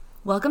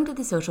Welcome to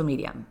the social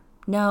medium.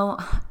 No,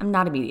 I'm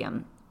not a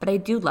medium, but I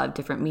do love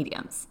different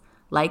mediums,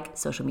 like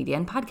social media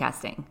and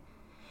podcasting.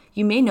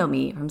 You may know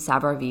me from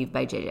Savoir Vivre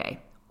by JJ,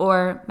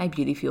 or My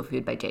Beauty Fuel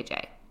Food by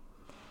JJ.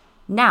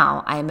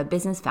 Now I am a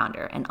business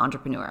founder and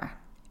entrepreneur.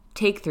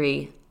 Take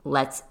 3,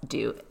 let's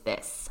do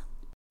this.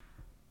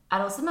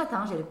 Alors ce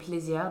matin, j'ai le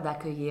plaisir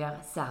d'accueillir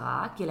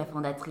Sarah, qui est la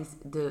fondatrice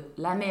de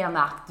la meilleure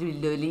marque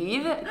d'huile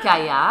d'olive,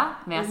 KAïA.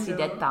 Merci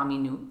d'être parmi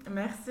nous.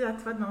 Merci à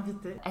toi de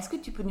m'inviter. Est-ce que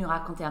tu peux nous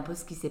raconter un peu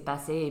ce qui s'est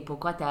passé et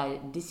pourquoi tu as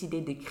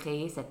décidé de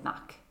créer cette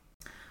marque?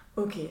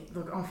 Ok,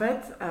 donc en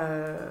fait,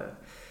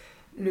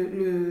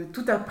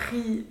 tout a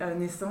pris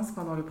naissance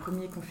pendant le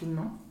premier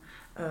confinement.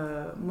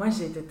 Moi,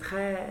 j'ai été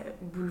très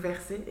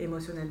bouleversée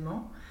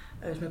émotionnellement.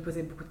 Je me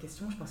posais beaucoup de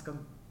questions, je pense comme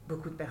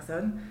beaucoup de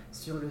personnes,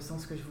 sur le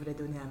sens que je voulais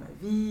donner à ma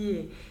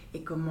vie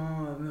et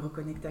comment me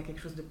reconnecter à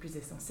quelque chose de plus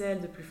essentiel,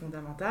 de plus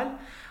fondamental.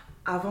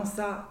 Avant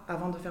ça,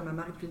 avant de faire ma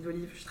marque d'huile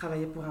d'olive, je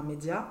travaillais pour un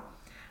média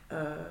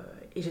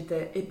et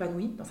j'étais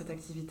épanouie dans cette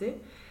activité,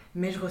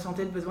 mais je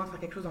ressentais le besoin de faire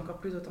quelque chose d'encore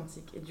plus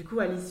authentique. Et du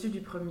coup, à l'issue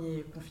du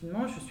premier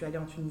confinement, je suis allée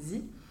en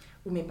Tunisie,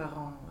 où mes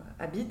parents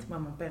habitent. Moi,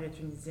 mon père est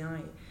tunisien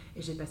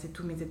et j'ai passé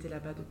tous mes étés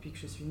là-bas depuis que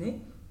je suis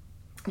née.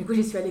 Du coup,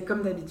 j'y suis allée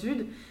comme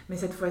d'habitude, mais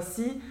cette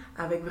fois-ci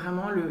avec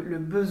vraiment le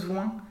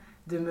besoin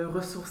de me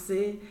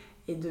ressourcer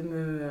et de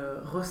me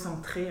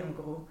recentrer, en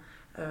gros,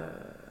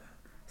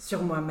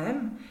 sur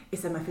moi-même. Et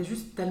ça m'a fait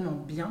juste tellement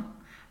bien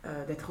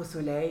d'être au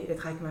soleil,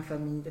 d'être avec ma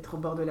famille, d'être au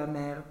bord de la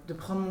mer, de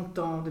prendre mon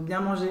temps, de bien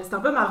manger. C'était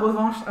un peu ma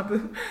revanche, un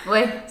peu,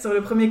 sur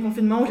le premier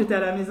confinement où j'étais à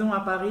la maison à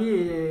Paris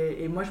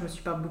et moi, je ne me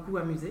suis pas beaucoup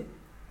amusée.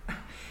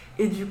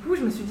 Et du coup,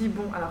 je me suis dit,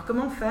 bon, alors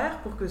comment faire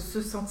pour que ce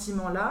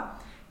sentiment-là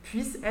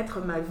puisse être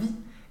ma vie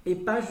et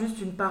pas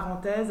juste une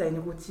parenthèse à une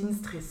routine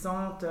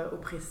stressante,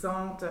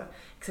 oppressante,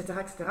 etc.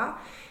 etc.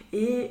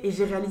 Et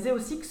j'ai réalisé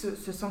aussi que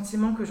ce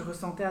sentiment que je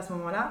ressentais à ce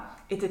moment-là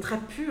était très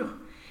pur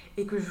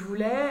et que je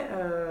voulais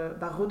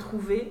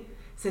retrouver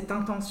cette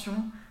intention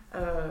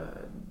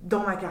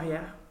dans ma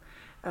carrière,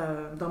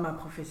 dans ma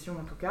profession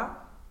en tout cas.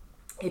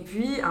 Et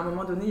puis, à un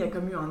moment donné, il y a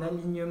comme eu un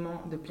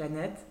alignement de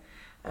planètes.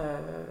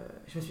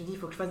 Je me suis dit, il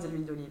faut que je fasse de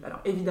l'huile d'olive. Alors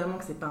évidemment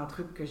que c'est pas un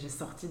truc que j'ai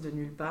sorti de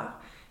nulle part.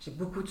 J'ai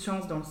beaucoup de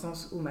chance dans le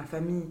sens où ma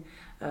famille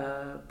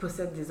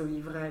possède des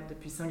oliveraies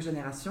depuis 5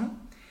 générations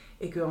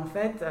et que en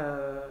fait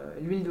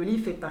l'huile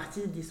d'olive fait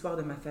partie de l'histoire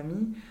de ma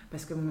famille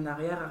parce que mon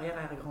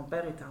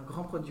arrière-grand-père était un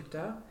grand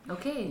producteur.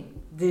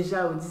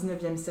 Déjà au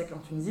 19e siècle en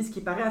Tunisie, ce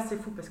qui paraît assez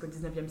fou parce qu'au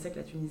 19e siècle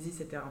la Tunisie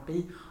c'était un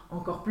pays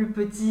encore plus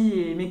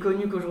petit et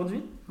méconnu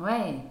qu'aujourd'hui.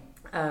 Mais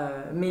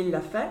il l'a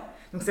fait.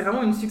 Donc c'est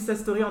vraiment une success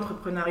story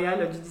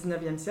entrepreneuriale du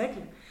 19e siècle.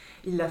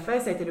 Il l'a fait,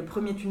 ça a été le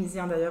premier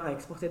Tunisien d'ailleurs à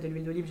exporter de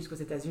l'huile d'olive jusqu'aux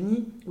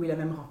États-Unis, où il a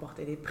même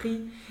remporté des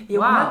prix. Et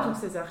on a toutes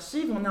ces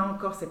archives, on a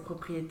encore cette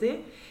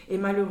propriété. Et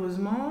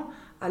malheureusement,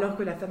 alors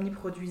que la famille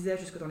produisait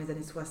jusque dans les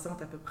années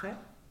 60 à peu près,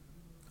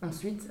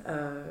 ensuite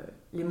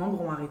les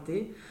membres ont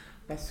arrêté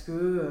parce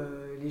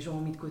que les gens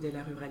ont mis de côté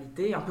la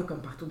ruralité, un peu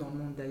comme partout dans le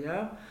monde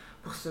d'ailleurs,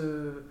 pour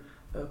se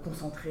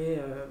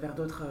concentrer vers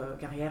d'autres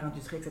carrières,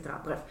 industries, etc.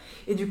 Bref.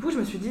 Et du coup, je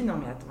me suis dit, non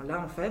mais attends,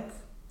 là en fait,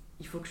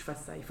 il faut que je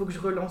fasse ça. Il faut que je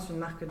relance une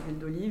marque d'huile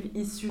d'olive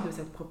issue de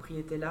cette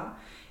propriété-là.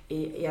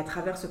 Et à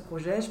travers ce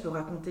projet, je peux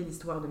raconter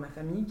l'histoire de ma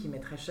famille qui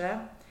m'est très chère.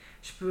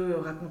 Je peux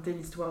raconter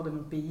l'histoire de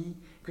mon pays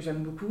que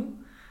j'aime beaucoup.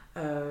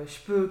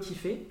 Je peux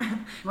kiffer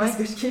parce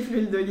que je kiffe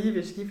l'huile d'olive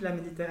et je kiffe la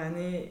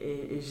Méditerranée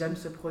et j'aime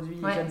ce produit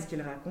et j'aime ce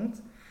qu'il raconte.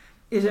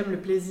 Et j'aime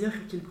le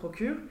plaisir qu'il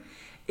procure.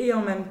 Et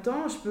en même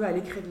temps, je peux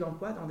aller créer de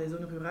l'emploi dans des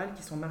zones rurales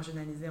qui sont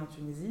marginalisées en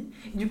Tunisie.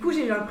 Du coup,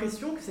 j'ai eu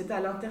l'impression que c'était à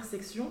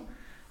l'intersection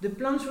de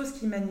plein de choses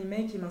qui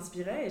m'animaient, qui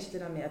m'inspiraient. Et j'étais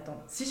là, mais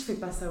attends, si je fais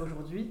pas ça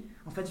aujourd'hui,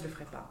 en fait, je le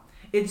ferai pas.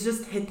 It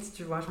just hit,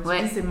 tu vois. Je me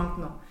suis dit, c'est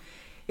maintenant.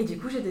 Et du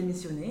coup, j'ai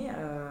démissionné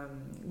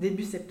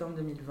début septembre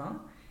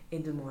 2020. Et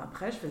 2 mois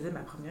après, je faisais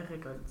ma première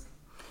récolte.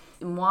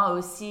 Moi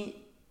aussi,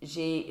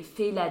 j'ai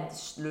fait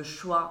le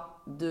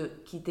choix de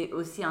quitter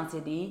aussi un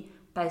CDI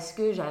parce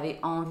que j'avais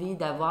envie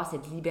d'avoir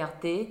cette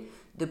liberté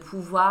de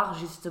pouvoir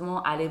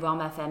justement aller voir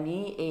ma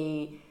famille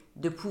et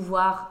de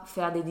pouvoir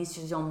faire des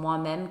décisions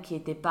moi-même qui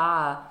n'étaient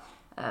pas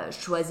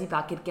choisies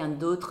par quelqu'un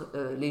d'autre,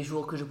 les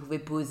jours que je pouvais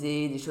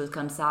poser, des choses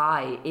comme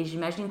ça. Et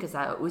j'imagine que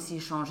ça a aussi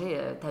changé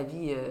ta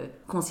vie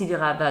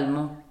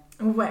considérablement.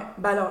 Ouais,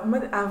 bah alors moi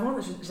avant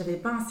j'avais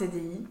pas un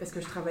CDI parce que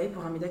je travaillais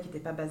pour un média qui n'était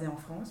pas basé en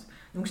France,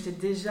 donc j'étais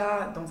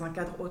déjà dans un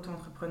cadre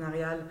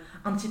auto-entrepreneurial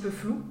un petit peu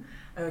flou,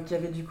 qui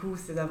avait du coup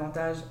ses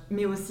avantages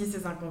mais aussi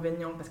ses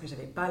inconvénients parce que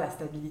j'avais pas la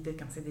stabilité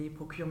qu'un CDI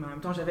procure, mais en même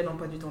temps j'avais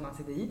l'emploi du temps d'un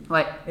CDI.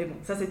 Mais bon,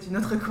 ça c'est une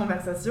autre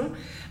conversation,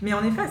 mais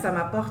en effet ça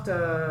m'apporte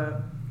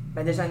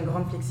déjà une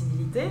grande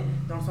flexibilité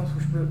dans le sens où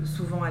je peux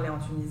souvent aller en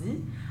Tunisie.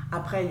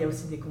 Après, il y a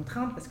aussi des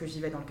contraintes parce que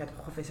j'y vais dans le cadre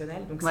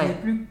professionnel. Donc, ce n'est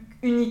plus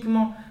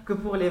uniquement que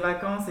pour les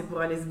vacances et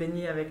pour aller se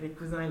baigner avec les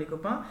cousins et les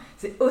copains.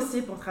 C'est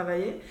aussi pour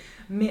travailler.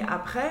 Mais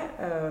après,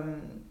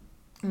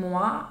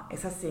 moi, et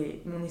ça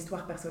c'est mon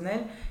histoire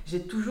personnelle,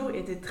 j'ai toujours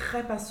été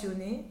très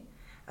passionnée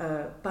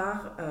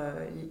par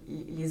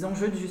les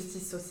enjeux de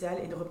justice sociale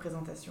et de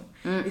représentation.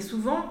 Et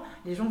souvent,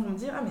 les gens vont me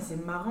dire « Ah, mais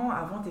c'est marrant,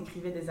 avant,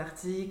 t'écrivais des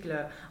articles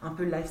un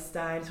peu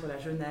lifestyle sur la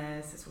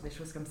jeunesse, sur des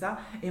choses comme ça,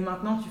 et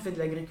maintenant, tu fais de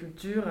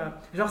l'agriculture.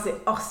 Genre, c'est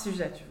hors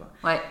sujet, tu vois. »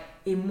 Ouais.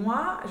 Et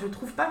moi, je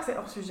trouve pas que c'est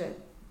hors sujet.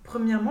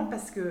 Premièrement,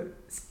 parce que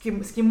ce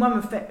qui moi,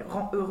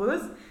 rend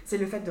heureuse, c'est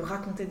le fait de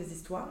raconter des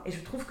histoires. Et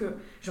je trouve que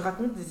je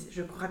raconte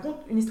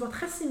une histoire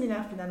très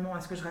similaire, finalement,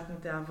 à ce que je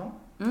racontais avant.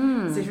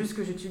 C'est juste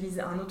que j'utilise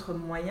un autre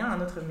moyen, un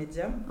autre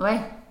médium,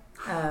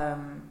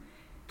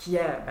 qui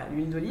est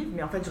l'huile d'olive.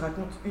 Mais en fait, je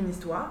raconte une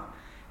histoire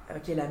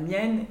qui est la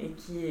mienne et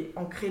qui est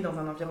ancrée dans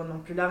un environnement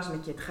plus large, mais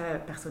qui est très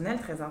personnel,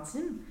 très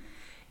intime.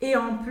 Et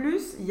en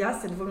plus, il y a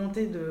cette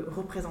volonté de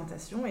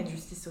représentation et de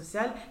justice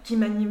sociale qui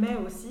m'animait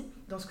aussi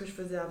dans ce que je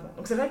faisais avant.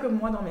 Donc c'est vrai que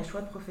moi, dans mes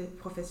choix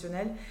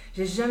professionnels,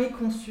 j'ai jamais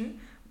conçu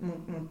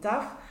mon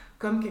taf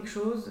comme quelque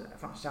chose...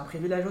 Enfin, j'ai un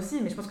privilège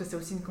aussi, mais je pense que c'est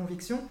aussi une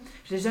conviction.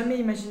 Je l'ai jamais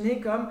imaginé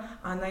comme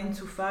un 9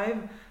 to 5,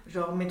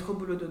 genre métro,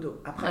 boulot,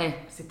 dodo. Après,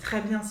 c'est très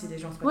bien si les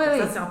gens se prennent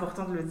ça, c'est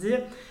important de le dire.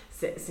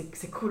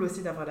 C'est cool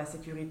aussi d'avoir la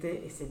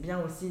sécurité et c'est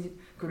bien aussi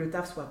que le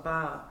taf soit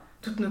pas...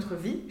 toute notre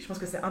vie, je pense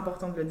que c'est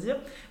important de le dire,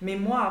 mais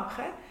moi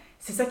après,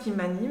 c'est ça qui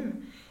m'anime,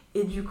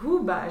 et du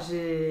coup,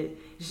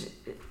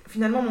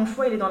 finalement mon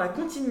choix il est dans la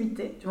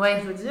continuité, tu vois ce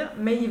que je veux dire,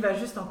 mais il va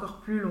juste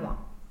encore plus loin.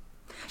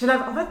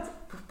 En fait,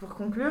 pour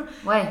conclure,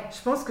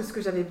 je pense que ce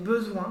que j'avais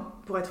besoin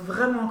pour être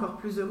vraiment encore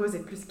plus heureuse et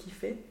plus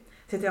kiffée,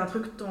 c'était un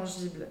truc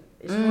tangible,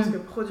 et je pense que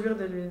produire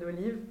de l'huile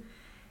d'olive,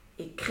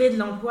 et créer de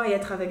l'emploi et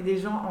être avec des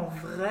gens en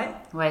vrai,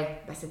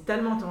 c'est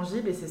tellement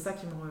tangible et c'est ça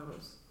qui me rend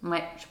heureuse.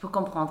 Ouais, je peux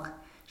comprendre.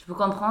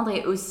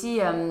 Et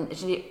aussi,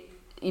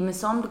 il me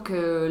semble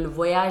que le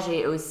voyage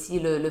et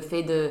aussi le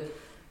fait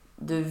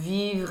de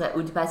vivre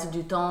ou de passer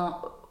du temps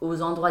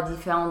aux endroits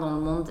différents dans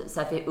le monde,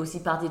 ça fait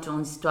aussi partie de ton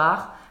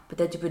histoire.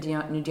 Peut-être tu peux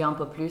nous dire un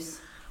peu plus.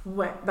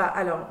 Ouais,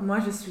 alors moi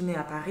je suis née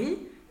à Paris,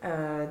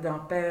 d'un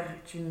père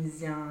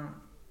tunisien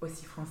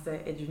aussi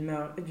français et d'une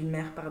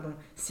mère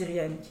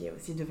syrienne qui est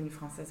aussi devenue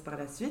française par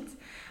la suite.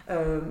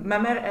 Ma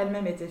mère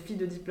elle-même était fille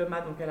de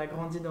diplomate, donc elle a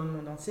grandi dans le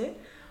monde entier.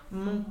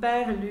 Mon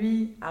père,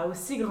 lui, a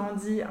aussi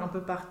grandi un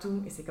peu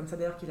partout, et c'est comme ça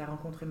d'ailleurs qu'il a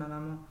rencontré ma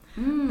maman,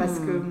 parce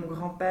que mon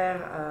grand-père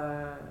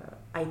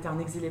a été un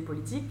exilé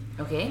politique.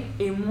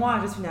 Et moi,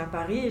 je suis née à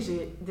Paris et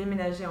j'ai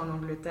déménagé en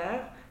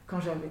Angleterre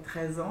quand j'avais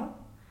 13 ans,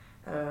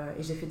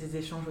 et j'ai fait des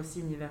échanges aussi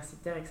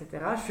universitaires, etc.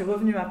 Je suis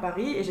revenue à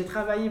Paris et j'ai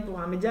travaillé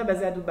pour un média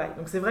basé à Dubaï.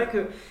 Donc c'est vrai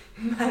que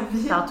ma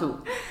vie,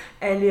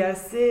 elle est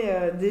assez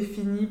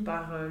définie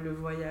par le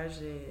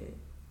voyage et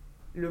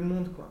le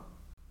monde, quoi.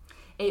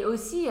 Et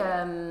aussi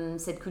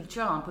cette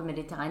culture un peu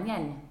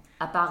méditerranéenne,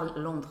 à part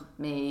Londres,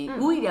 mais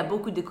où il y a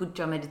beaucoup de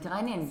culture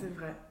méditerranéenne. C'est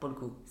vrai. Pour le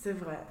coup. C'est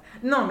vrai.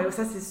 Non, mais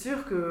ça c'est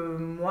sûr que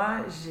moi,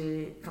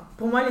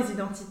 pour moi les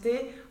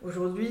identités,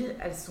 aujourd'hui,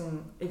 elles sont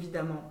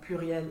évidemment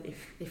plurielles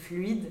et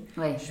fluides.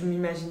 Je ne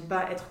m'imagine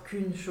pas être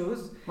qu'une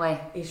chose.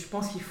 Et je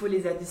pense qu'il faut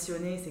les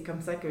additionner. C'est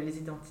comme ça que les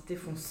identités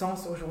font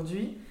sens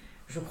aujourd'hui.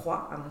 Je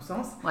crois, à mon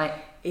sens.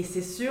 Et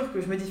c'est sûr que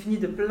je me définis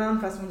de plein de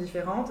façons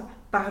différentes.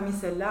 Parmi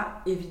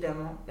celles-là,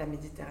 évidemment, la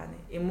Méditerranée.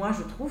 Et moi,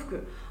 je trouve que,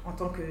 en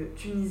tant que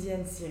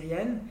Tunisienne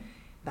syrienne,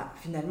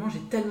 finalement, j'ai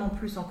tellement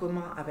plus en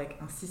commun avec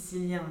un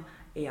Sicilien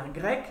et un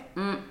Grec,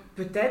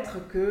 peut-être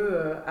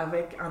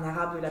qu'avec un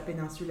Arabe de la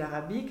péninsule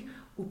arabique,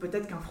 ou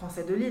peut-être qu'un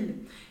Français de l'île.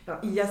 Alors,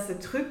 il y a ce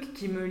truc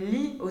qui me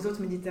lie aux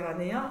autres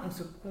Méditerranéens. On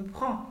se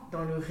comprend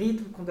dans le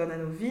rythme qu'on donne à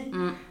nos vies,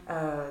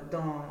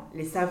 dans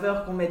les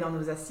saveurs qu'on met dans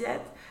nos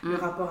assiettes, le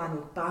rapport à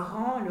nos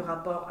parents, le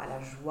rapport à la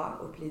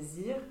joie, au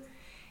plaisir.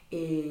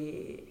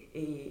 Et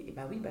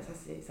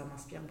ça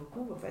m'inspire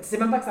beaucoup, en fait. C'est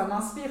même pas que ça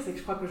m'inspire, c'est que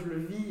je crois que je le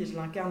vis et je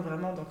l'incarne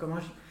vraiment dans comment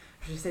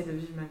j'essaie de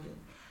vivre ma vie.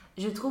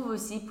 Je trouve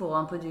aussi, pour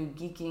un peu du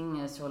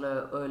geeking sur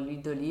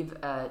l'huile d'olive,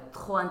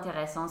 trop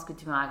intéressant ce que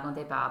tu m'as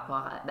raconté par rapport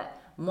à...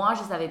 moi,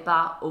 je ne savais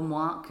pas au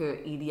moins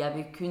qu'il n'y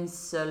avait qu'une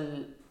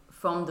seule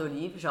forme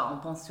d'olive. Genre,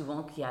 on pense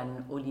souvent qu'il y a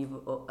une olive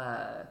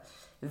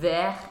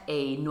vert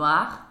et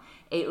noire.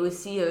 Et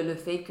aussi le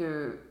fait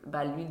que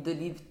l'huile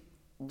d'olive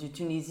de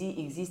Tunisie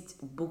existe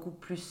beaucoup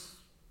plus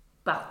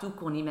partout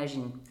qu'on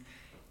imagine.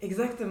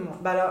 Exactement.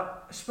 Alors,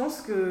 je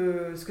pense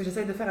que ce que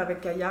j'essaye de faire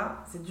avec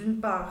KAïA, c'est d'une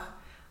part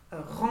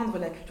rendre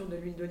la culture de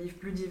l'huile d'olive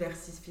plus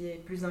diversifiée,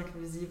 plus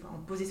inclusive en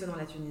positionnant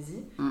la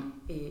Tunisie,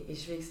 et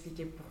je vais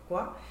expliquer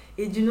pourquoi.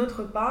 Et d'une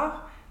autre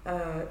part,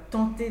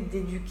 tenter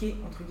d'éduquer,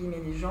 entre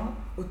guillemets, les gens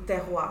au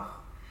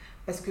terroir.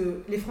 Parce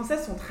que les Français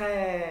sont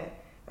très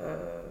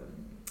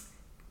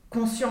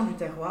conscients du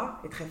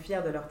terroir et très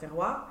fiers de leur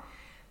terroir,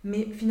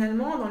 mais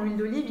finalement, dans l'huile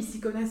d'olive, ils s'y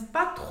connaissent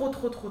pas trop.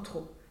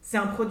 C'est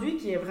un produit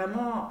qui est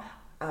vraiment...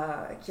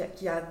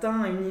 qui a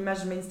atteint une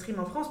image mainstream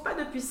en France, pas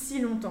depuis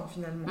si longtemps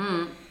finalement.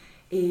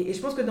 Et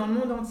je pense que dans le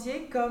monde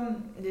entier, comme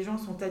les gens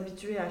sont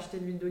habitués à acheter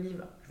de l'huile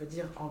d'olive, je veux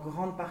dire en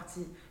grande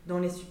partie dans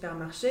les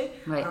supermarchés,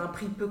 à un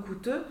prix peu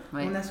coûteux,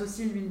 on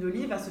associe l'huile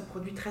d'olive à ce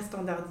produit très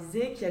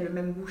standardisé qui a le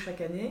même goût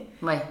chaque année.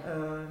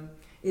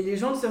 Et les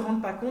gens ne se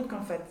rendent pas compte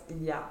qu'en fait,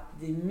 il y a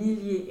des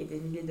milliers et des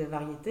milliers de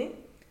variétés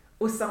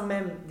au sein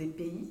même des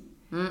pays.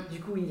 Du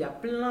coup, il y a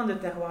plein de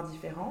terroirs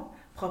différents,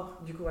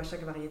 propres du coup à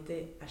chaque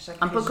variété, à chaque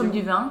Un région. peu comme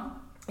du vin?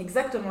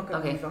 Exactement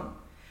comme du vin.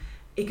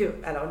 Et que,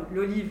 alors,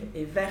 l'olive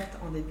est verte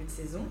en début de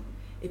saison,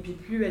 et puis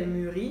plus elle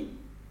mûrit,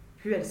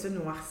 plus elle se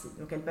noircit.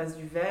 Donc elle passe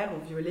du vert au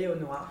violet au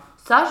noir.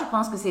 Ça, je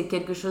pense que c'est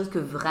quelque chose que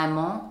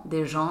vraiment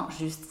des gens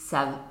juste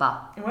savent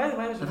pas. Ouais,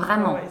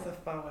 vraiment. Ils savent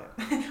pas,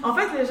 ouais. En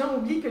fait, les gens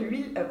oublient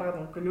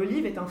que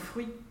l'olive est un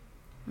fruit.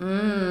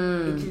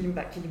 Et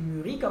qu'il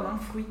mûrit comme un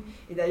fruit.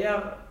 Et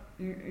d'ailleurs,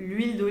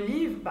 l'huile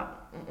d'olive,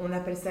 on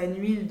appelle ça une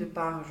huile de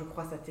par, je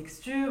crois, sa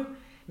texture,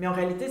 mais en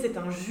réalité, c'est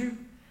un jus.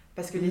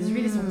 Parce que les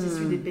huiles sont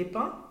issues des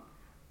pépins.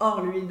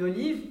 Or, l'huile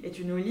d'olive est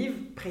une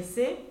olive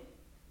pressée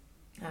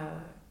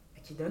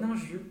qui donne un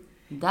jus.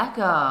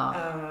 D'accord.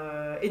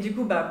 Et du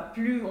coup,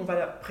 plus on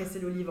va presser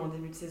l'olive en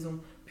début de saison,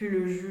 plus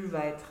le jus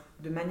va être,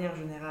 de manière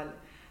générale,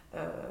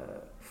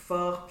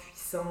 fort,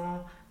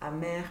 puissant,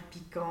 amer,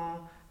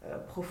 piquant,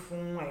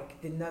 profond, avec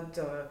des notes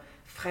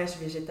fraîches,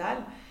 végétales.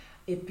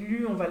 Et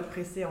plus on va le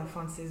presser en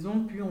fin de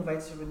saison, plus on va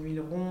être sur une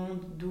huile ronde,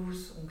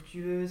 douce,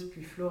 onctueuse,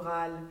 plus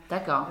florale,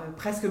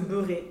 presque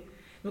beurrée.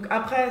 Donc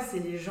après, c'est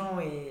les gens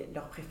et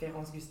leurs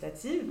préférences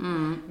gustatives.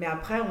 Mais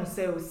après, on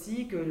sait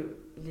aussi que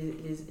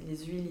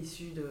les huiles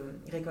issues de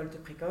récoltes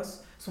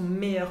précoces sont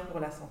meilleures pour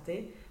la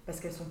santé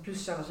parce qu'elles sont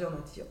plus chargées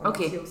en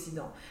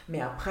antioxydants.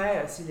 Mais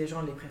après, si les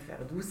gens les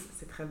préfèrent douces,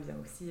 c'est très bien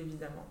aussi,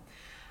 évidemment.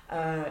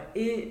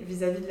 Et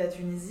vis-à-vis de la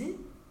Tunisie,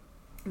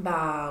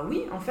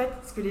 oui, en fait,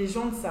 ce que les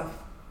gens ne savent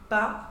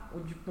pas, ou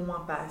du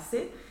moins pas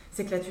assez,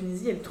 c'est que la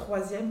Tunisie est le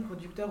 3e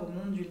producteur au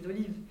monde d'huile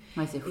d'olive.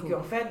 Ouais, c'est fou. Et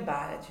qu'en fait,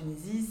 la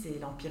Tunisie, c'est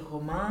l'Empire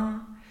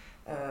romain,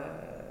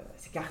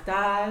 c'est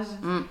Carthage,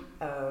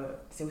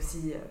 c'est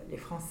aussi les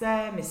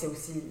Français, mais c'est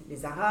aussi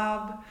les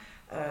Arabes,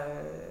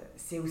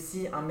 c'est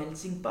aussi un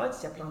melting pot.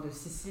 Il y a plein de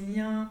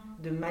Siciliens,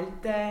 de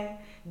Maltais,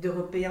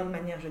 d'Européens de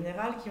manière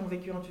générale qui ont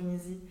vécu en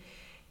Tunisie.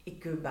 Et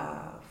que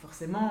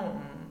forcément,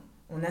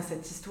 on a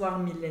cette histoire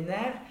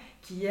millénaire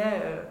qui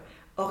est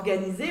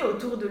organisée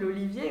autour de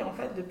l'olivier, en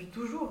fait, depuis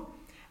toujours.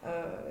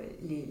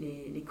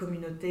 Les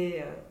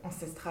communautés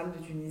ancestrales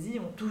de Tunisie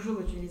ont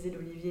toujours utilisé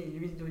l'olivier et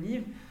l'huile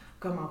d'olive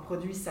comme un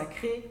produit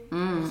sacré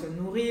pour se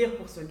nourrir,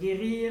 pour se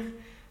guérir,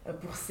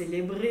 pour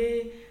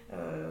célébrer,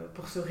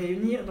 pour se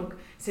réunir. Donc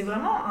c'est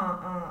vraiment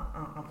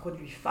un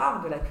produit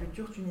phare de la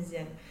culture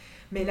tunisienne.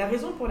 Mais la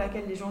raison pour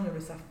laquelle les gens ne le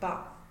savent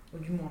pas, ou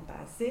du moins pas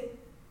assez,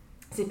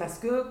 c'est parce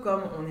que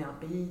comme on est un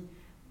pays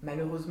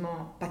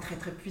malheureusement pas très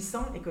très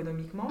puissant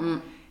économiquement,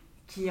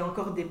 qui est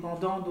encore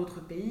dépendant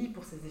d'autres pays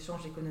pour ses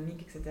échanges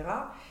économiques, etc.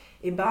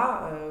 Et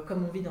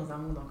comme on vit dans un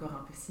monde encore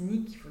un peu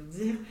cynique, il faut le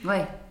dire,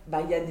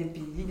 il y a des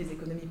pays, des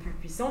économies plus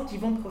puissantes qui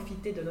vont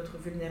profiter de notre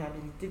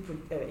vulnérabilité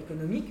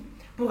économique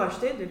pour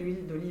acheter de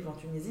l'huile d'olive en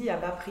Tunisie à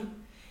bas prix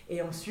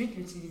et ensuite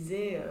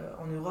l'utiliser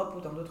en Europe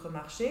ou dans d'autres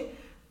marchés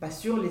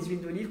sur les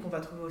huiles d'olive qu'on va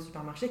trouver au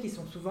supermarché qui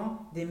sont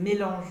souvent des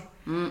mélanges.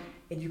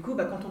 Et du coup,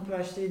 quand on peut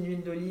acheter une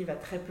huile d'olive à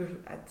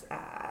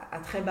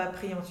très bas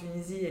prix en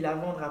Tunisie et la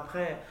vendre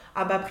après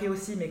à bas prix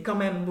aussi, mais quand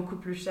même beaucoup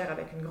plus cher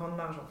avec une grande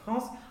marge en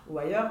France ou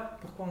ailleurs,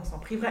 pourquoi on s'en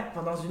priverait ?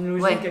 Dans une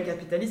logique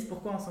capitaliste,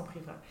 pourquoi on s'en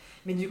priverait ?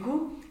 Mais du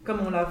coup,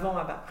 comme on la vend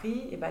à bas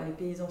prix, les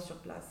paysans sur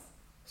place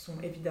sont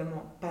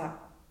évidemment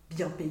pas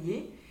bien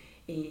payés.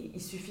 Et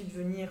il suffit de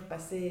venir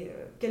passer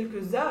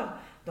quelques heures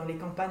dans les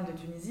campagnes de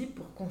Tunisie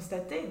pour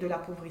constater de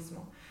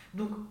l'appauvrissement.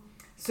 Donc,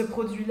 ce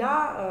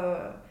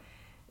produit-là,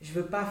 je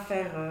veux pas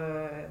faire...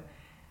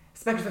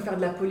 c'est pas que je veux faire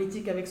de la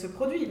politique avec ce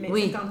produit, mais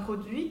c'est un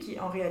produit qui,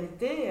 en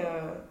réalité,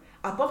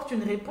 apporte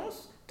une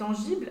réponse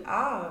tangible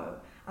à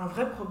un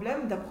vrai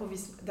problème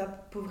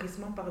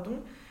d'appauvrissement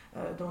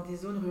dans des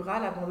zones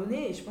rurales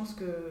abandonnées. Et je pense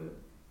que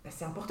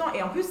c'est important.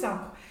 Et en plus,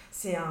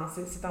 c'est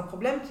un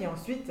problème qui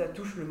ensuite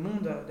touche le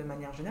monde de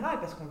manière générale,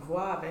 parce qu'on le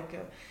voit avec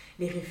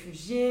les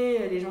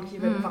réfugiés, les gens qui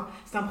veulent...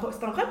 c'est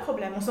un vrai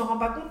problème. On s'en rend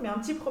pas compte, mais un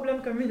petit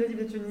problème comme l'huile d'olive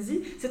de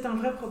Tunisie, c'est un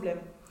vrai problème.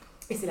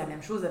 Et c'est la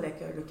même chose avec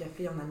le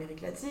café en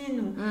Amérique latine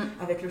ou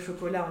avec le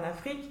chocolat en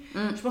Afrique.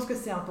 Je pense que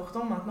c'est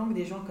important maintenant que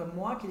des gens comme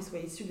moi, qu'ils soient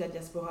issus de la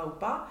diaspora ou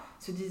pas,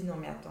 se disent non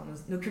mais attends,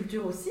 nos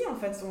cultures aussi en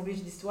fait sont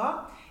riches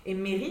d'histoire et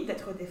méritent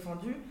d'être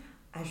défendues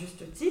à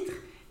juste titre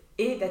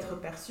et d'être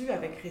perçues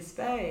avec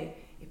respect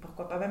et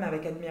pourquoi pas même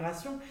avec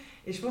admiration.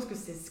 Et je pense que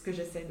c'est ce que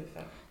j'essaie de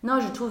faire. Non,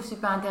 je trouve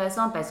super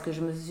intéressant parce que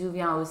je me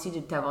souviens aussi de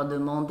t'avoir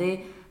demandé,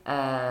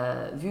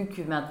 vu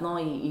que maintenant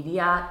il y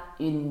a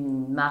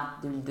une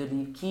marque d'huile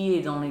d'olive qui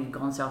est dans les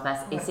grandes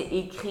surfaces et c'est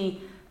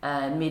écrit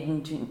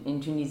Made in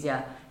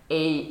Tunisia.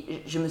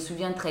 Et je me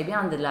souviens très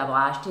bien de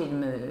l'avoir acheté,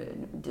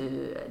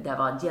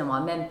 d'avoir dit à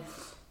moi-même,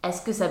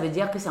 est-ce que ça veut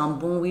dire que c'est un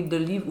bon huile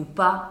d'olive ou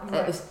pas ?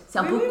 C'est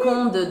un peu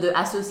con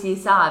d'associer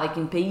ça avec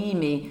un pays,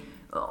 mais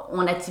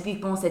on a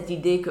typiquement cette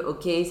idée que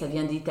ok, ça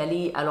vient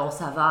d'Italie, alors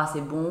ça va,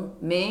 c'est bon.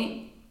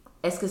 Mais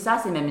est-ce que ça,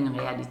 c'est même une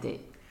réalité ?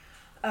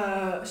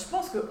 Je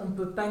pense qu'on ne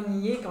peut pas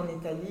nier qu'en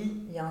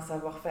Italie, il y a un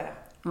savoir-faire.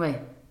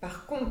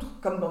 Par contre,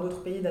 comme dans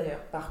d'autres pays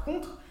d'ailleurs,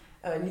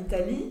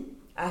 l'Italie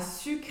a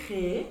su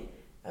créer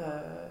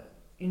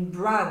une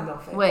brand en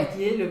fait,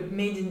 qui est le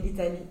Made in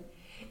Italy.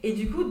 Et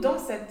du coup, dans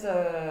cette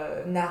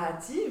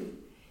narrative,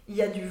 il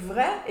y a du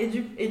vrai et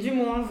du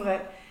moins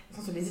vrai.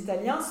 Les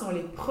Italiens sont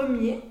les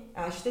premiers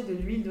à acheter de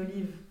l'huile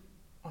d'olive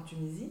en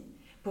Tunisie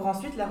pour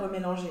ensuite la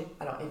remélanger.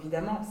 Alors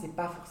évidemment, ce n'est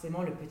pas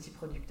forcément le petit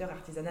producteur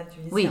artisanal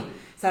tunisien. Oui.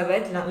 Ça va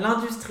être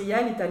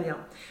l'industriel italien.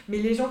 Mais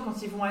les gens,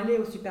 quand ils vont aller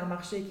au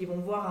supermarché et qu'ils vont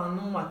voir un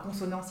nom à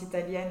consonance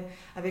italienne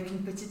avec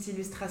une petite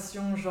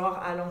illustration genre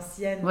à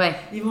l'ancienne,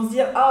 ils vont se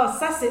dire « Oh,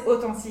 ça c'est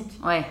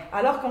authentique ».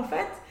 Alors qu'en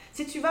fait,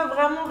 si tu vas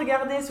vraiment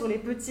regarder sur les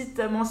petites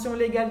mentions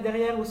légales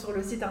derrière ou sur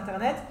le site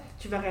internet,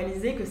 tu vas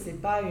réaliser que c'est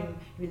pas une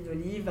huile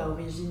d'olive à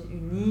origine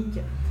unique,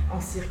 en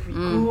circuit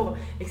court,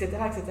 etc.,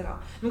 etc.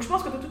 Donc je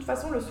pense que de toute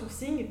façon, le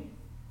sourcing,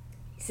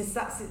 c'est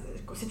ça.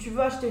 Si tu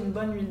veux acheter une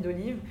bonne huile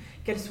d'olive,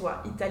 qu'elle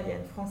soit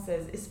italienne,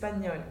 française,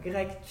 espagnole,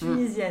 grecque,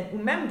 tunisienne, ou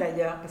même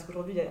d'ailleurs, parce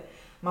qu'aujourd'hui,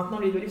 maintenant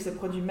l'huile d'olive se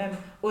produit même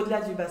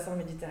au-delà du bassin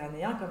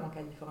méditerranéen, comme en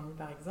Californie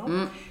par exemple.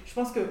 Je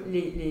pense que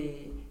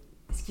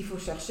ce qu'il faut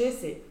chercher,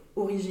 c'est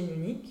origine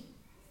unique,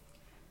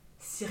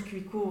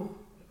 circuit court,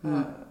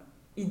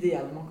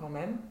 idéalement quand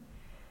même,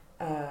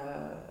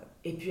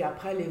 et puis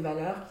après les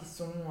valeurs qui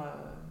sont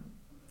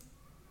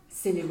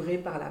célébrées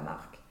par la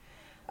marque.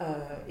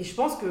 Et je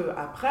pense que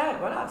après,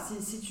 voilà,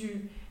 si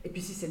tu... Et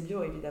puis si c'est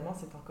bio, évidemment,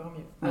 c'est encore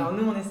mieux. Alors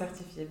nous, on est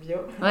certifié bio.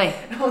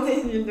 On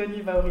est une huile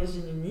d'olive à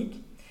origine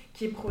unique,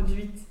 qui est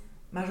produite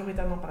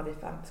majoritairement par des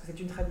femmes, parce que c'est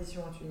une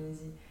tradition en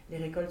Tunisie, les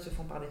récoltes se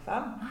font par des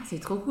femmes. Ah, c'est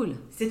trop cool.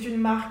 C'est une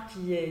marque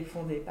qui est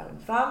fondée par une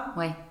femme,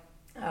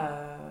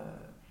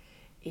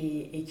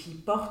 et qui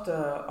porte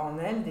en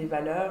elle des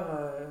valeurs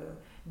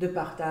de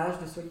partage,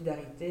 de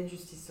solidarité, de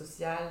justice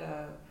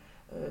sociale,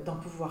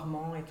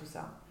 d'empouvoirment et tout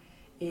ça.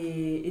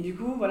 Et du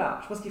coup, voilà,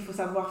 je pense qu'il faut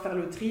savoir faire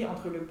le tri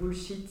entre le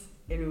bullshit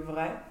et le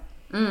vrai.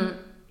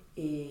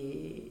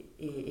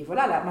 Et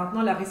voilà, là,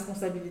 maintenant la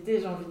responsabilité,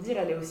 j'ai envie de dire,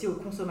 elle est aussi au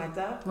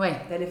consommateur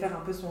d'aller faire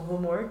un peu son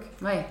homework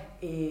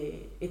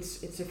et de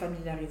se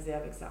familiariser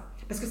avec ça.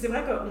 Parce que c'est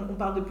vrai qu'on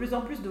parle de plus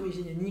en plus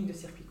d'origine unique, de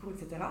circuit court,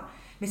 etc.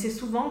 Mais c'est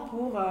souvent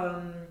pour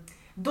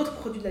d'autres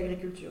produits de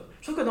l'agriculture.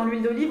 Je trouve que dans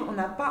l'huile d'olive, on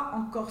n'a pas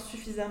encore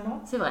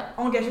suffisamment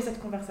engagé cette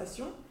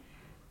conversation,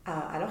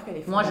 alors qu'elle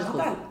est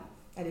fondamentale.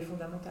 Elle est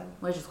fondamentale.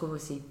 Oui, je trouve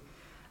aussi.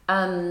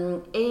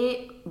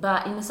 Et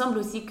il me semble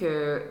aussi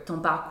que ton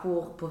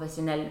parcours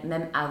professionnel,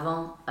 même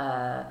avant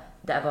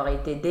d'avoir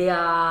été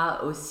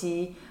DA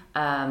aussi,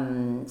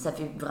 ça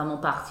fait vraiment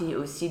partie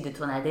aussi de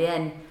ton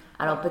ADN.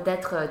 Alors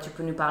peut-être tu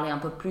peux nous parler un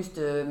peu plus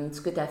de ce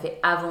que tu as fait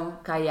avant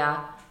KAïA.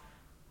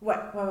 Ouais.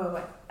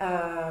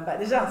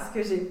 Déjà, ce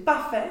que j'ai pas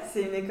fait,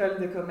 c'est une école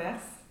de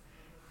commerce.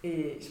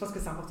 Et je pense que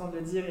c'est important de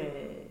le dire.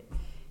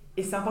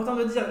 Et c'est important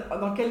de dire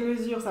dans quelle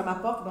mesure ça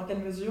m'apporte, dans quelle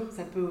mesure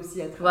ça peut aussi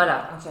être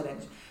un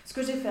challenge. Ce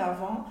que j'ai fait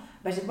avant,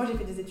 moi j'ai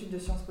fait des études de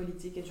sciences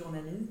politiques et de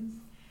journalisme.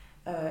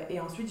 Et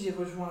ensuite j'ai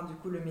rejoint du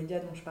coup le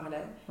média dont je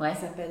parlais, qui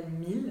s'appelle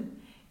Mille,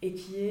 et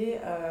qui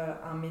est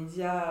un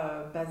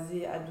média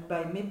basé à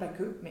Dubaï, mais pas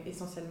que, mais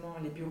essentiellement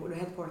les bureaux, le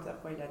headquarter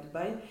il est à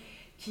Dubaï,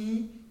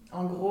 qui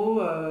en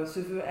gros se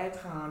veut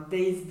être un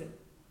dazed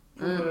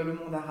pour le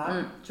monde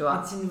arabe, un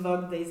teen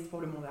vogue dazed pour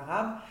le monde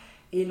arabe.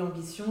 Et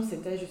l'ambition,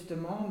 c'était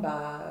justement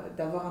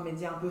d'avoir un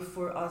média un peu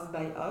for us,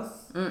 by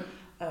us,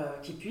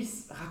 qui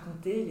puisse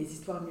raconter les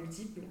histoires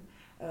multiples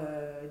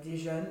des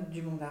jeunes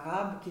du monde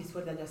arabe, qu'ils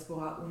soient de la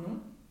diaspora ou non,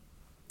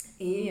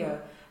 et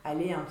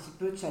aller un petit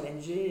peu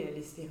challenger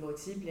les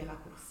stéréotypes, les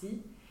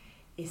raccourcis,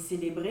 et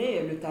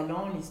célébrer le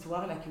talent,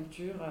 l'histoire, la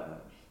culture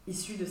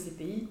issue de ces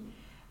pays.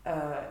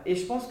 Et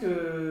je pense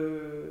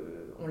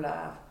que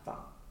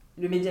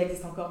le média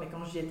existe encore, mais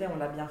quand j'y étais, on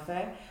l'a bien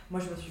fait. Moi,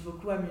 je me suis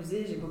beaucoup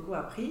amusée, j'ai beaucoup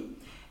appris.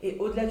 Et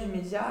au-delà du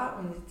média,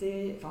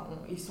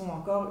 ils sont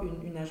encore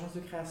une agence de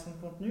création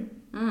de contenu.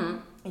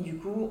 Et du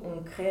coup,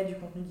 on créait du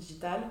contenu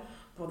digital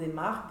pour des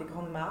marques, des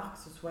grandes marques, que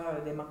ce soit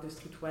des marques de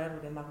streetwear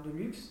ou des marques de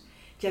luxe,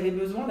 qui avaient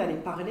besoin d'aller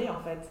parler en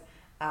fait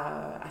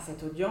à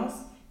cette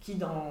audience qui,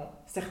 dans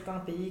certains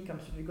pays comme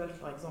ceux du Golfe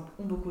par exemple,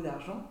 ont beaucoup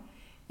d'argent.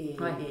 Et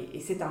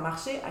c'est un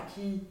marché à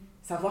qui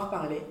savoir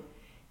parler.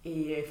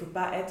 Et il ne faut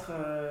pas être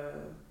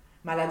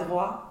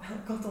maladroit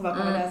quand on va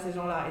parler à ces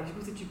gens-là. Et du coup,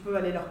 si tu peux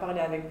aller leur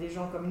parler avec des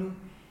gens comme nous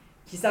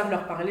qui savent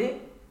leur parler,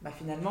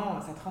 finalement,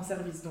 ça te rend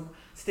service. Donc,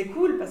 c'était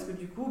cool parce que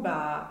du coup,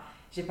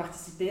 j'ai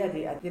participé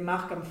à des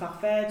marques comme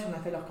Farfetch, on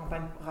a fait leur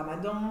campagne pour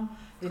Ramadan,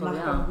 des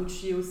marques comme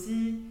Gucci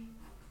aussi,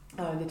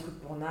 des trucs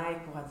pour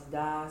Nike, pour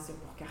Adidas,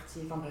 pour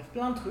Cartier, enfin bref,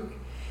 plein de trucs.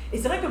 Et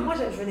c'est vrai que moi,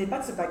 je n'ai pas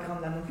de ce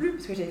background-là non plus,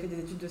 parce que j'avais fait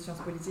des études de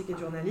sciences politiques et de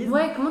journalisme.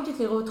 Ouais, comment tu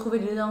t'es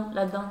retrouvée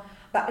là-dedans ?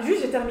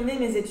 Juste, j'ai terminé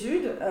mes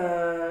études.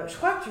 Je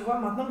crois que, tu vois,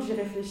 maintenant que j'y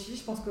réfléchis,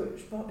 je pense que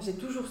j'ai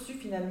toujours su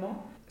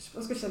finalement. Je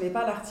pense que je ne savais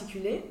pas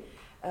l'articuler.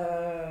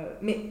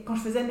 Mais quand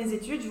je faisais mes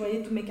études, je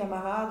voyais tous mes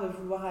camarades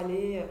vouloir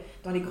aller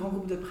dans les grands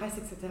groupes de presse,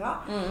 etc.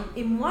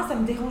 Et moi, ça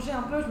me dérangeait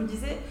un peu. Je me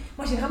disais,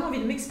 moi, j'ai vraiment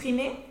envie de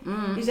m'exprimer.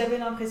 Et j'avais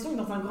l'impression que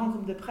dans un grand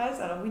groupe de presse,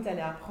 alors oui, tu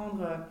allais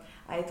apprendre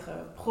à être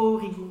pro,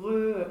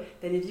 rigoureux,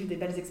 d'aller vivre des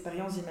belles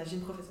expériences, j'imagine,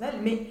 professionnelles.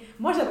 Mais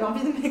moi, j'avais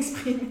envie de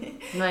m'exprimer.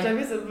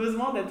 J'avais ce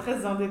besoin d'être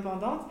très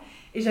indépendante.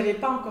 Et je n'avais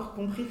pas encore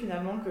compris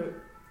finalement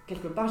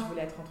quelque part, je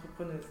voulais être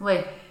entrepreneuse.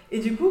 Ouais. Et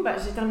du coup,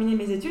 j'ai terminé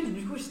mes études.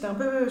 Du coup, je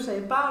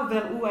savais pas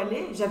vers où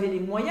aller. J'avais les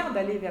moyens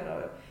d'aller vers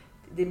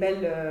des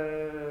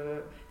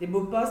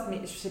beaux postes, mais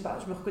je sais pas,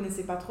 je me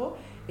reconnaissais pas trop.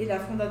 Et la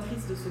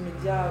fondatrice de ce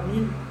média,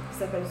 Mille, qui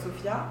s'appelle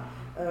Sophia,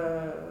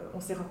 on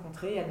s'est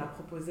rencontrés. Elle m'a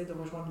proposé de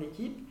rejoindre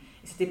l'équipe.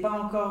 Et c'était pas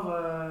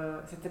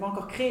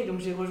encore créé, donc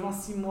j'ai rejoint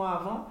 6 mois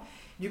avant.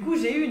 Du coup,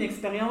 j'ai eu une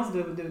expérience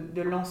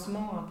de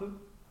lancement un peu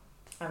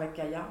avec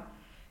KAïA,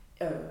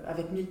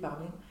 avec Mille,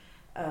 pardon.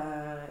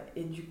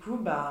 Et du coup,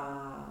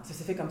 ça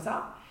s'est fait comme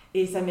ça.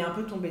 Et ça m'est un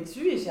peu tombé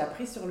dessus et j'ai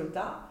appris sur le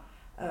tas.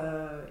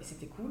 Et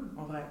c'était cool,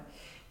 en vrai.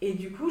 Et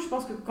du coup, je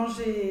pense que quand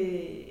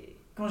j'ai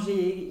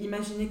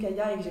imaginé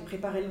KAïA et que j'ai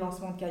préparé le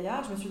lancement de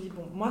KAïA, je me suis dit,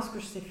 bon, moi, ce que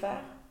je sais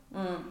faire,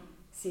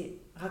 c'est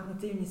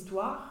raconter une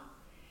histoire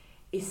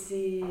et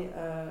c'est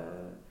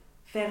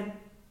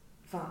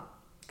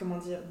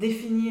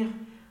définir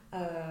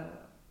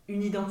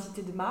une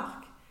identité de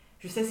marque.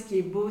 Je sais ce qui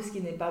est beau, ce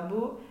qui n'est pas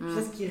beau. Je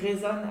sais ce qui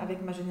résonne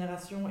avec ma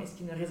génération et ce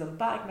qui ne résonne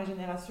pas avec ma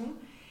génération.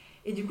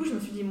 Et du coup, je me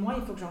suis dit, moi,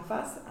 il faut que j'en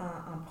fasse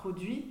un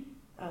produit,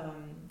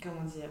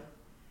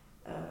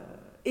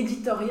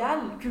 éditorial,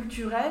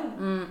 culturel,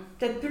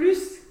 peut-être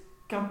plus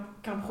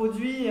qu'un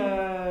produit,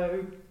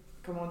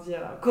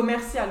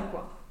 commercial,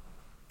 quoi.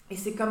 Et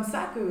c'est comme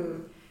ça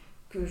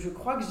que je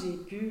crois que j'ai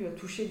pu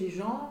toucher des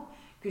gens,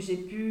 que j'ai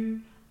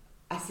pu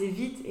assez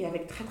vite et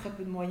avec très très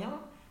peu de moyens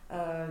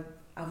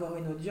avoir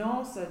une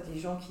audience, des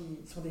gens qui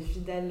sont des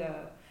fidèles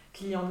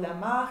clients de la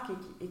marque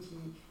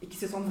et qui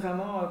se sentent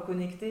vraiment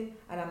connectés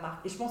à la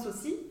marque. Et je pense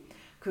aussi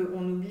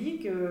qu'on oublie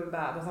que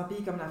dans un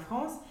pays comme la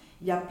France,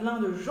 il y a plein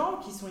de gens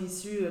qui sont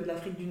issus de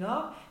l'Afrique du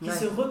Nord, qui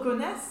se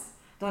reconnaissent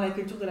dans la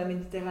culture de la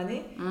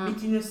Méditerranée, mais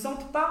qui ne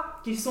sentent pas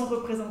qu'ils sont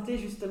représentés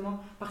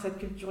justement par cette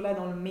culture-là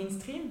dans le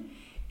mainstream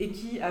et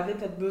qui avaient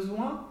peut-être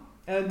besoin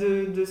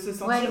de se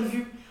sentir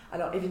vus.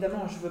 Alors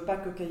évidemment, je ne veux pas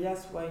que KAïA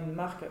soit une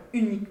marque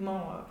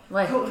uniquement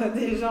pour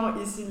des gens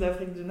issus de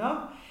l'Afrique du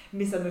Nord,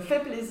 mais ça me fait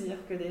plaisir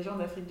que des gens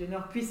d'Afrique du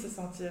Nord puissent se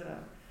sentir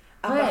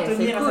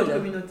appartenir à cette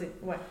communauté.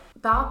 Ouais.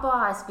 Par rapport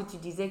à ce que tu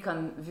disais,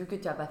 comme vu que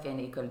tu n'as pas fait une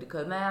école de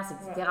commerce,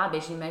 etc.,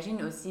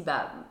 j'imagine aussi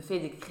le fait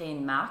de créer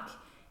une marque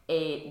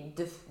et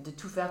de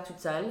tout faire toute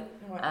seule.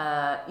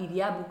 Il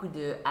y a beaucoup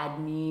de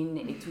admin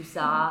et tout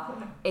ça.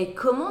 Et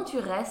comment tu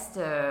restes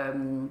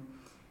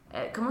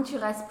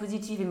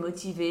positive et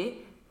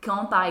motivée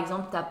quand, par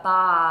exemple,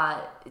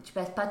 tu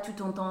passes pas tout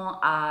ton temps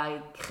à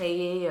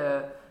créer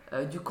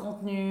du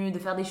contenu, de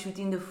faire des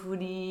shootings de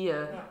folie,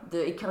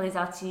 d'écrire des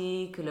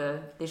articles,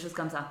 des choses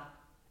comme ça?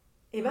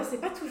 Eh ben, c'est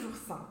pas toujours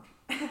simple.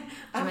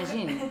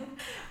 J'imagine.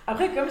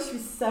 Après, comme je suis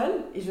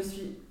seule, et je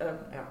suis...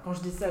 alors, quand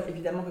je dis seule,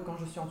 évidemment que quand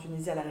je suis en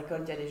Tunisie à la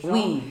récolte, il y a les gens.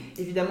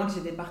 Évidemment que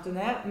j'ai des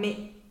partenaires. Mais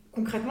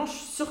concrètement,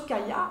 sur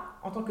KAïA,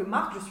 en tant que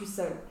marque, je suis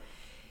seule.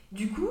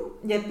 Du coup,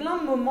 il y a plein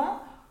de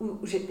moments où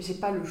j'ai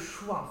pas le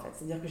choix, en fait.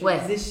 C'est-à-dire que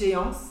j'ai des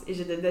échéances et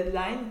j'ai des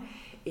deadlines.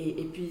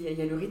 Et puis, il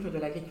y a le rythme de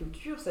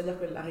l'agriculture, c'est-à-dire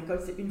que la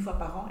récolte, c'est une fois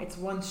par an, it's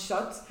one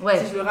shot.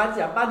 Si je le rate, il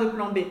n'y a pas de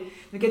plan B.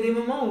 Donc, il y a des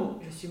moments où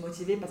je suis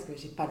motivée parce que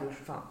j'ai pas le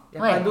choix. Il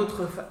n'y a pas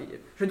d'autre...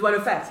 Je dois le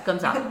faire. C'est comme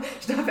ça.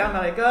 Je dois faire ma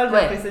récolte, je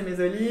dois presser mes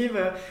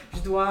olives,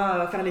 je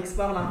dois faire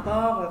l'export,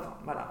 l'import,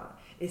 voilà.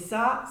 Et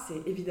ça,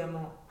 c'est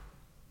évidemment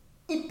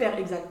hyper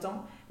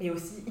exaltant, mais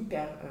aussi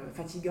hyper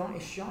fatigant et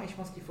chiant, et je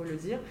pense qu'il faut le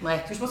dire.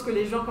 Parce que je pense que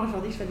les gens, quand je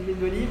leur dis que je fais de l'huile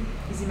d'olive,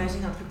 ils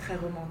imaginent un truc très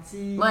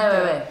romantique,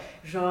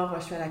 genre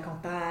je suis à la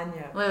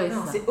campagne.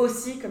 Non, c'est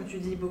aussi, comme tu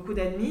dis, beaucoup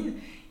d'admin,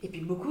 et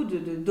puis beaucoup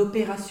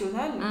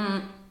d'opérationnel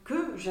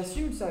que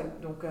j'assume seule.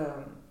 Donc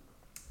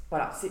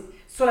voilà, c'est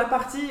sur la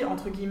partie,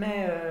 entre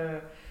guillemets,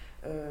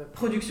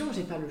 production,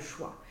 j'ai pas le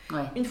choix.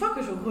 Une fois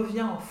que je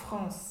reviens en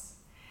France,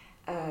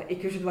 et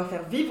que je dois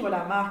faire vivre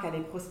la marque,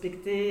 aller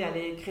prospecter,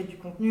 aller créer du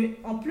contenu,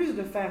 en plus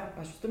de faire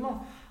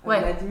justement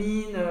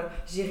l'admin,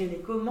 gérer les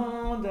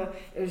commandes,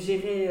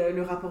 gérer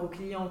le rapport au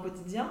client au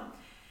quotidien,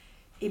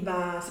 et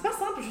c'est pas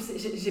simple,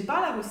 j'ai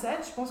pas la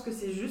recette, je pense que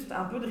c'est juste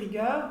un peu de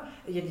rigueur.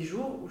 Il y a des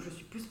jours où je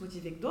suis plus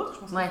motivée que d'autres, je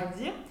pense qu'il faut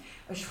le dire.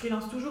 Je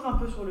freelance toujours un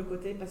peu sur le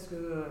côté parce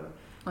que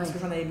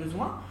j'en avais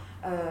besoin.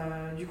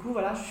 Du coup,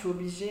 voilà, je suis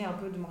obligée un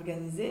peu de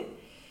m'organiser.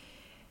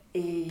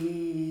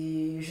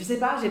 Et je sais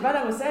pas, j'ai pas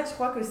la recette, je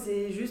crois que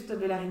c'est juste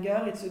de la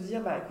rigueur et de se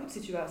dire, écoute,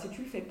 si tu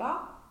le fais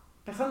pas,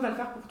 personne va le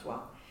faire pour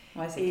toi.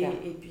 C'est clair.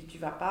 Et puis tu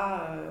vas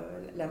pas,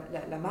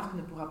 la marque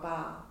ne pourra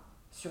pas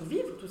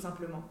survivre tout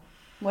simplement.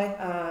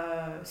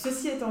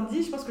 Ceci étant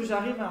dit, je pense que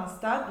j'arrive à un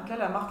stade, donc là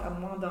la marque a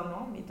moins d'1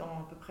 an, mais dans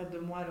à peu près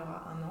 2 mois elle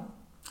aura 1 an.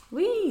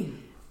 Oui.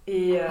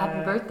 Et, Happy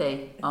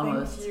birthday,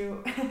 almost. Thank you.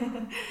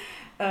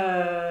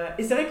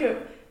 Et c'est vrai que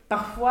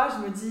parfois, je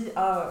me dis,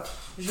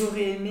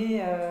 j'aurais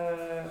aimé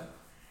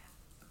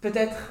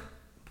peut-être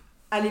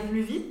aller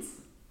plus vite,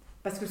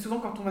 parce que souvent,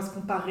 quand on va se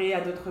comparer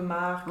à d'autres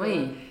marques,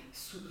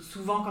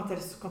 souvent, quand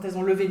elles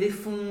ont levé des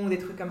fonds, des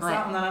trucs comme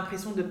ça, on a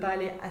l'impression de ne pas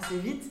aller assez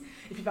vite.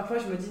 Et puis parfois,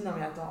 je me dis, non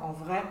mais attends, en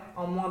vrai,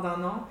 en moins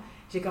d'1 an,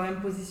 j'ai quand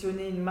même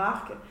positionné une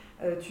marque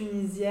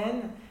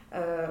tunisienne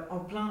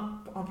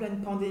en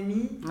pleine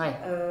pandémie,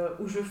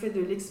 où je fais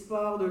de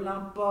l'export, de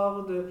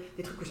l'import,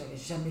 des trucs que j'avais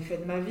jamais fait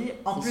de ma vie,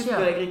 en plus de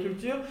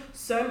l'agriculture,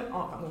 seule.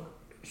 Donc,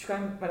 je suis quand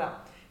même,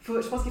 voilà. Je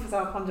pense qu'il faut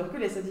savoir prendre du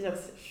recul et se dire,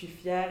 je suis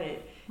fière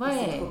et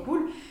c'est trop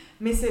cool.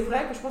 Mais c'est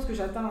vrai que je pense que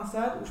j'atteins un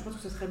stade où je pense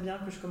que ce serait bien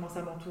que je commence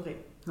à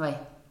m'entourer.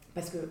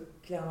 Parce que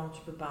clairement,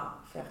 tu peux pas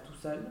faire tout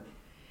seul.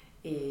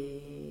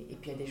 Et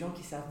puis il y a des gens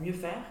qui savent mieux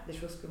faire, des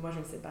choses que moi je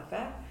ne sais pas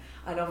faire.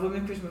 Alors vaut mieux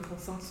que je me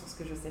concentre sur ce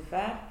que je sais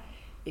faire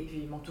et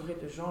puis m'entourer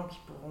de gens qui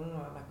pourront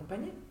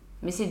m'accompagner.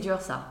 Mais c'est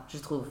dur ça, je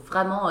trouve.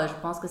 Vraiment, je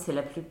pense que c'est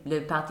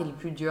la partie la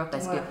plus dure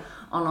parce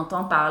qu'on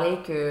entend parler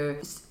que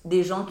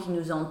des gens qui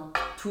nous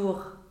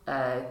entourent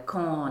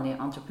quand on est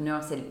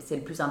entrepreneur, c'est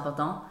le plus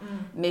important.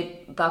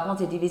 Mais par contre,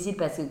 c'est difficile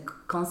parce que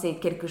quand c'est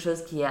quelque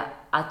chose qui est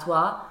à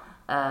toi,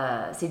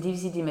 c'est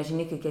difficile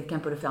d'imaginer que quelqu'un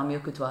peut le faire mieux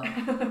que toi.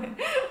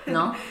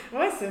 Non?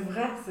 Ouais, c'est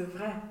vrai.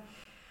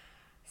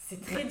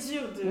 C'est très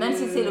dur de... Même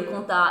si c'est le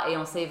compta et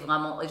on sait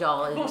vraiment...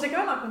 genre. Bon, j'ai quand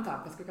même un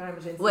comptable parce que quand même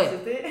j'ai une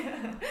société.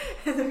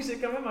 Donc j'ai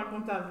quand même un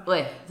comptable.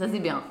 Ouais, ça c'est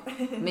bien.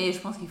 Mais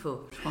je pense qu'il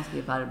faut. Je pense qu'il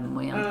n'y a pas le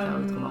moyen de faire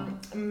autrement.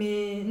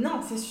 Mais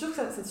non, c'est sûr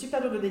que c'est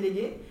super dur de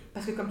déléguer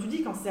parce que comme tu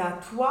dis, quand c'est à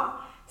toi,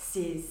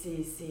 c'est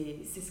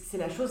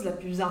la chose la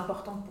plus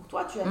importante pour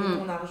toi. Tu as mis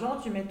ton argent,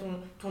 tu mets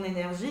ton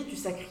énergie, tu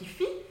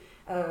sacrifies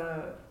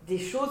des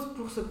choses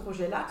pour ce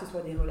projet-là, que ce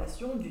soit des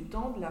relations, du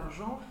temps, de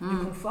l'argent, du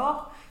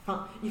confort.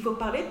 Enfin, il faut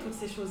parler de toutes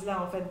ces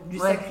choses-là, en fait, du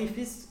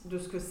sacrifice de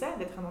ce que c'est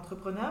d'être un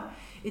entrepreneur.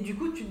 Et du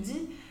coup, tu te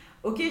dis,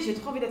 ok, j'ai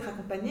trop envie d'être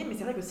accompagnée, mais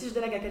c'est vrai que si je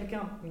délègue à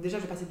quelqu'un, déjà,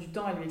 je vais passer du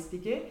temps à lui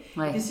expliquer.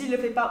 Et s'il ne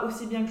le fait pas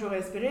aussi bien que j'aurais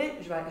espéré,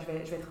 je vais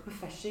être un peu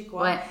fâchée,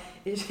 quoi.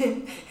 Et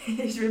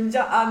je vais me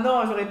dire, ah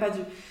non, j'aurais pas dû.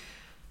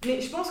 Mais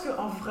je pense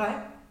qu'en vrai,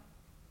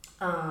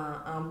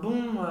 un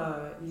bon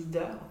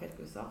leader, en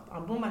quelque sorte,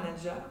 un bon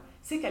manager,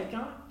 c'est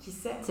quelqu'un qui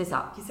sait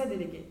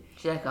déléguer. Je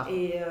suis d'accord.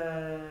 Et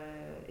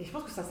je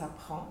pense que ça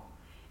s'apprend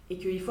et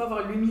qu'il faut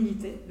avoir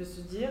l'humilité de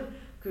se dire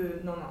que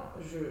non,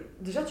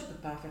 déjà tu peux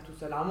pas faire tout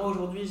seul. Alors moi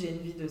aujourd'hui j'ai une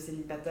vie de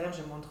célibataire,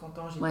 j'ai moins de 30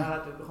 ans, j'ai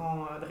pas de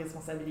grandes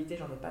responsabilités,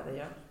 j'en ai pas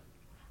d'ailleurs.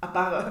 À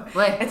part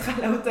être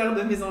à la hauteur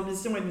de mes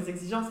ambitions et de mes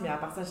exigences, mais à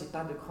part ça j'ai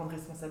pas de grandes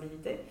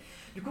responsabilités.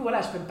 Du coup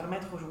voilà, je peux me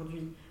permettre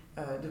aujourd'hui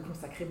de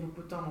consacrer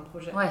beaucoup de temps à mon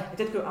projet.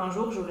 Peut-être qu'un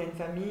jour j'aurai une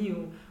famille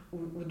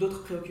ou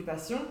d'autres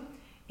préoccupations.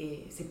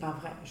 Et c'est pas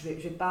vrai. Je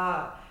vais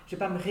pas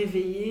me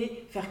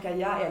réveiller, faire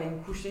KAïA et aller me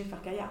coucher,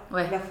 faire KAïA.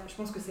 Là, je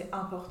pense que c'est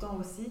important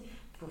aussi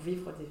pour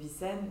vivre des vies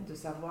saines, de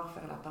savoir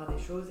faire la part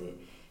des choses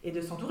et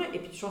de s'entourer. Et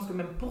puis je pense que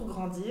même pour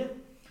grandir,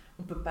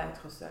 on peut pas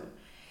être seul.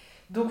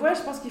 Donc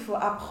je pense qu'il faut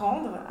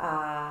apprendre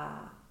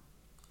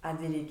à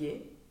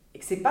déléguer. Et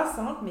que c'est pas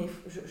simple, mais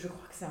je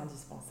crois que c'est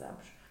indispensable.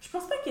 Je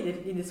pense pas qu'il y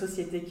ait des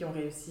sociétés qui ont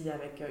réussi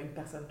avec une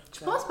personne toute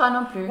seule. Je pense pas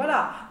non plus.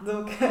 Voilà,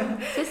 donc...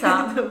 c'est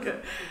ça.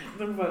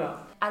 donc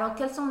voilà. Alors,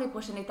 quelles sont les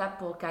prochaines étapes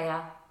pour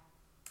KAïA ?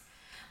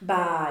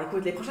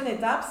 Écoute, les prochaines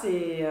étapes,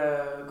 c'est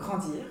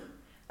grandir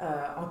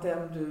en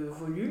termes de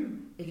volume.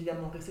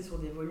 Évidemment, rester sur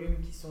des volumes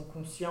qui sont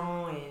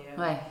conscients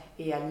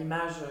et à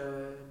l'image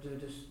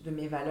de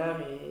mes valeurs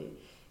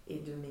et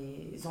de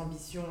mes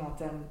ambitions en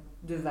termes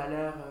de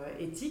valeurs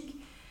éthiques.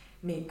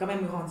 Mais quand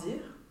même grandir.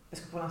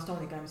 Parce que pour l'instant,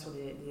 on est quand même sur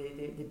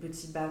des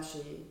petits batchs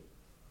et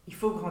il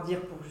faut grandir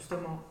pour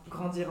justement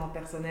grandir en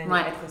personnel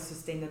et être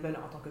sustainable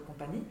en tant que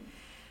compagnie.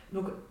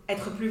 Donc,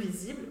 être plus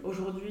visible.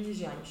 Aujourd'hui,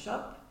 j'ai un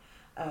e-shop.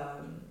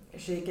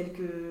 J'ai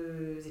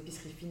quelques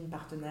épiceries fines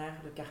partenaires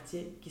de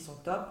quartier qui sont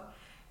top.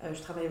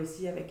 Je travaille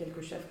aussi avec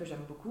quelques chefs que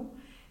j'aime beaucoup.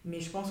 Mais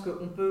je pense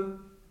qu'on peut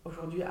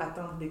aujourd'hui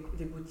atteindre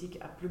des boutiques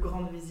à plus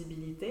grande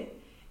visibilité.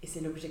 Et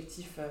c'est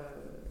l'objectif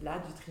là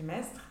du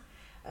trimestre.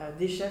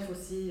 Des chefs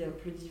aussi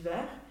plus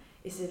divers.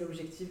 Et c'est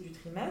l'objectif du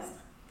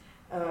trimestre.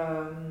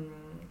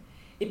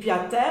 Et puis à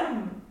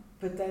terme,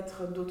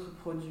 peut-être d'autres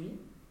produits,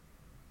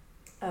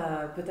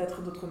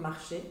 peut-être d'autres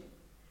marchés.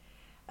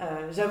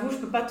 J'avoue, je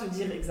ne peux pas te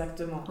dire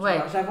exactement.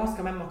 J'avance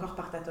quand même encore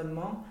par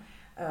tâtonnement.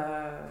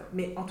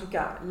 Mais en tout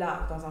cas,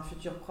 là, dans un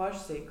futur proche,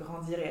 c'est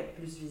grandir et être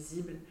plus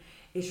visible.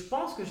 Et je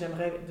pense que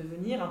j'aimerais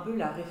devenir un peu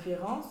la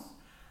référence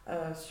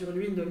sur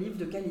l'huile d'olive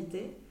de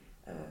qualité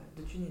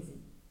de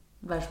Tunisie.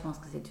 Je pense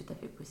que c'est tout à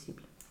fait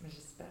possible.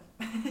 J'espère.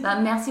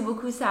 Merci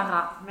beaucoup,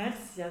 Sarah.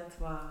 Merci à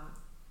toi.